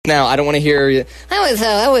Now, I don't want to hear you.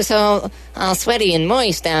 I was all sweaty and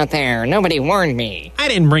moist out there. Nobody warned me. I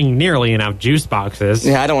didn't bring nearly enough juice boxes.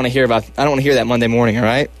 Yeah, I don't want to hear that Monday morning, all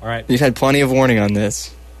right? All right. You've had plenty of warning on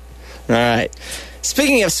this. All right.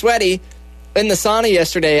 Speaking of sweaty, in the sauna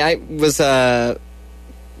yesterday, I was caught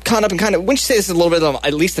up in wouldn't you say this is a little bit of,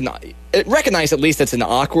 recognize at least it's an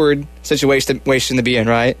awkward situation to be in,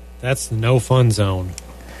 right? That's the no fun zone.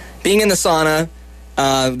 Being in the sauna,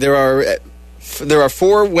 there are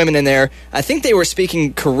 4 women in there. I think they were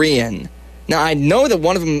speaking Korean. Now, I know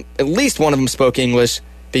that at least one of them spoke English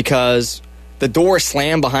because the door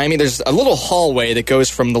slammed behind me. There's a little hallway that goes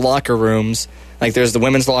from the locker rooms. Like, there's the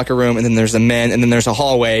women's locker room, and then there's the men, and then there's a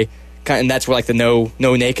hallway, and that's where, like, the no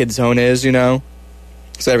naked zone is, you know?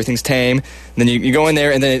 So everything's tame. And then you go in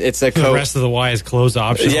there, and then it's a The rest of the Y is closed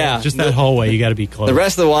optional. Yeah. Just that hallway, you got to be closed. The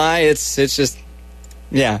rest of the Y, it's just,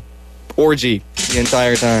 yeah, orgy the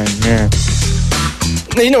entire time, yeah.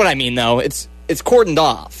 You know what I mean, though. It's cordoned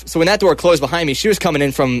off. So when that door closed behind me, she was coming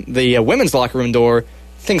in from the women's locker room door.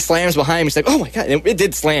 Thing slams behind me. She's like, oh, my God. It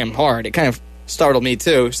did slam hard. It kind of startled me,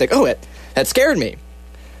 too. She's like, oh, that scared me.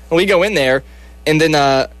 And we go in there, and then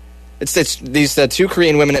it's these 2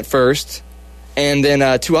 Korean women at first, and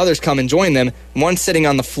then 2 others come and join them. One's sitting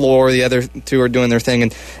on the floor. The other 2 are doing their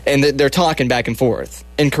thing, and they're talking back and forth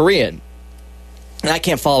in Korean. And I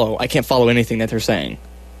can't follow anything that they're saying,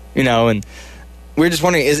 you know, and we're just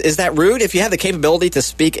wondering, is that rude? If you have the capability to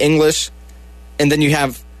speak English, and then you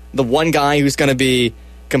have the one guy who's going to be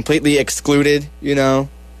completely excluded, you know,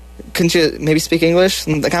 couldn't you maybe speak English?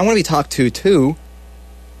 Like, I want to be talked to, too.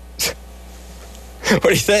 What do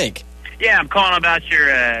you think? Yeah, I'm calling about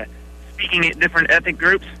your speaking at different ethnic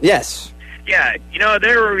groups. Yes. Yeah, you know,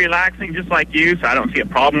 they were relaxing just like you, so I don't see a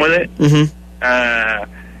problem with it.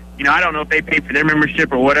 Mm-hmm. You know, I don't know if they pay for their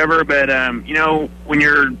membership or whatever, but, you know, when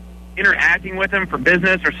you're interacting with them for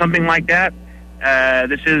business or something like that,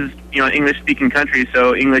 this is, you know, an English-speaking country,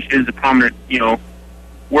 so English is a prominent, you know,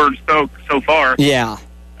 word spoke so far. Yeah.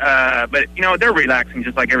 But, you know, they're relaxing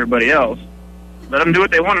just like everybody else. Let them do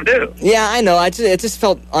what they want to do. Yeah, I know. It just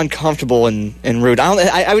felt uncomfortable and rude.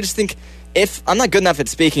 I would just think, if I'm not good enough at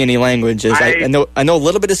speaking any languages, I know a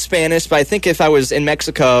little bit of Spanish, but I think if I was in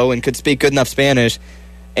Mexico and could speak good enough Spanish,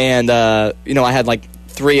 and you know, I had like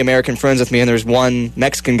 3 American friends with me, and there's 1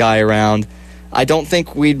 Mexican guy around, I don't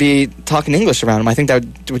think we'd be talking English around him. I think that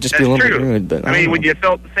would just be a little bit rude. But I mean, would you have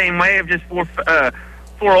felt the same way of just 4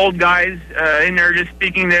 old guys in there just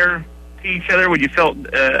speaking there to each other? Would you felt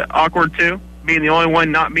awkward too, being the only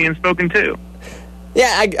one not being spoken to?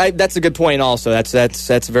 Yeah, that's a good point. Also, that's a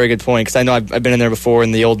very good point, because I know I've been in there before,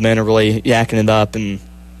 and the old men are really yakking it up and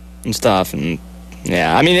stuff. And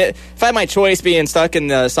yeah, I mean, if I had my choice, being stuck in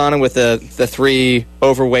the sauna with the 3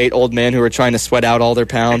 overweight old men who are trying to sweat out all their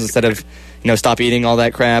pounds instead of, you know, stop eating all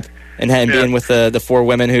that crap, and being with the 4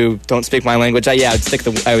 women who don't speak my language, I would pick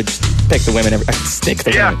the women. I'd stick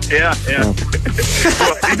the women. Yeah.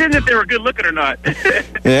 Well, it didn't if they were good looking or not.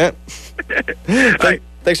 Yeah.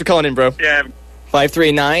 Thanks for calling in, bro. Yeah.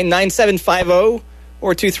 539-9750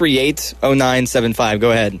 or 238-0975.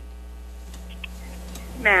 Go ahead.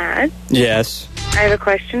 Matt? Yes. I have a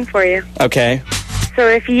question for you. Okay. So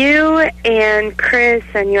if you and Chris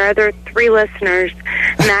and your other 3 listeners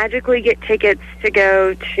magically get tickets to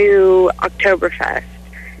go to Oktoberfest,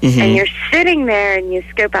 and you're sitting there and you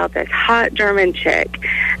scope out this hot German chick,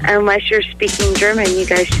 unless you're speaking German, you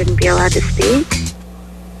guys shouldn't be allowed to speak?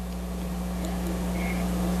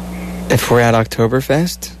 If we're at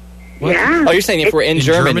Oktoberfest? What? Yeah. Oh, you're saying if we're in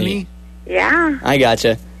Germany? Yeah. I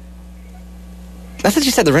gotcha. I thought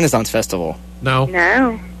you said the Renaissance Festival. No.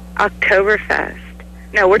 No. Oktoberfest.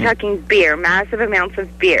 No, we're talking beer, massive amounts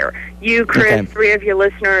of beer. You, Chris, Okay. 3 of your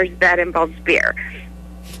listeners, that involves beer.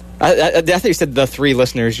 I thought you said the 3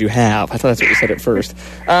 listeners you have. I thought that's what you said at first.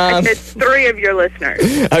 I said 3 of your listeners.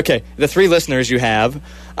 Okay, the 3 listeners you have.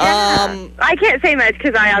 Yeah. I can't say much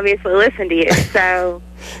because I obviously listen to you, so...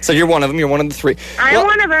 So you're one of them. You're one of the 3. I'm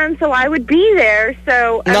one of them, so I would be there,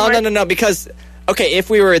 so... No, because, okay,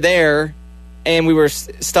 if we were there and we were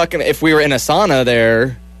if we were in a sauna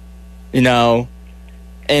there, you know,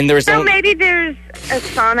 and there was... So maybe there's a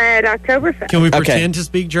sauna at Oktoberfest. Can we pretend to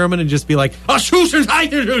speak German and just be like, right,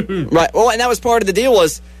 well, and that was part of the deal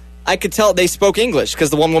was I could tell they spoke English,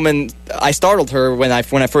 because the one woman, I startled her when I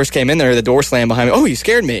first came in there, the door slammed behind me. Oh, you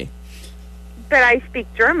scared me. But I speak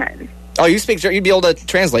German. Oh, you speak German? You'd be able to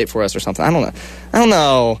translate for us or something. I don't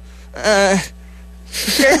know.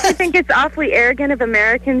 Don't you think it's awfully arrogant of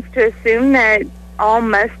Americans to assume that all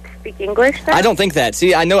must speak English, though? I don't think that.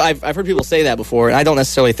 See, I know I've heard people say that before, and I don't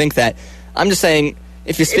necessarily think that. I'm just saying,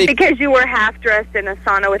 if you speak... Because you were half-dressed in a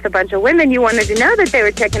sauna with a bunch of women, you wanted to know that they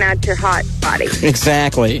were checking out your hot body.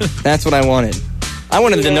 Exactly. That's what I wanted. I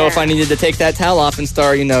wanted to know if I needed to take that towel off and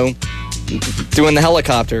start, doing the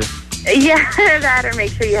helicopter. Yeah, that, or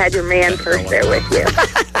make sure you had your man purse there with you.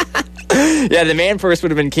 Yeah, the man purse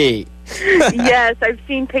would have been key. Yes, I've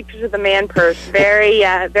seen pictures of the man purse. Very,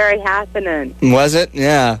 very happening. Was it?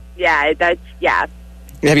 Yeah. Yeah, yeah.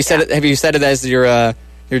 Have you set it as your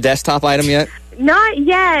desktop item yet? Not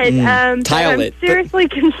yet. Tile but it. I'm seriously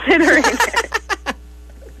considering it.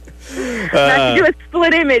 Not to do a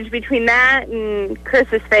split image between that and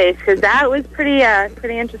Chris's face, because that was pretty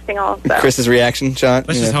interesting also. Chris's reaction shot?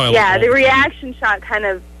 That's just how I look. Yeah, the reaction shot kind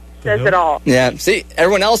of says it all. Yeah. See,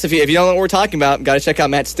 everyone else, if you don't know what we're talking about, got to check out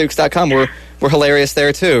mattstukes.com. We're hilarious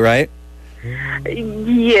there too, right?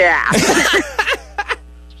 Yeah.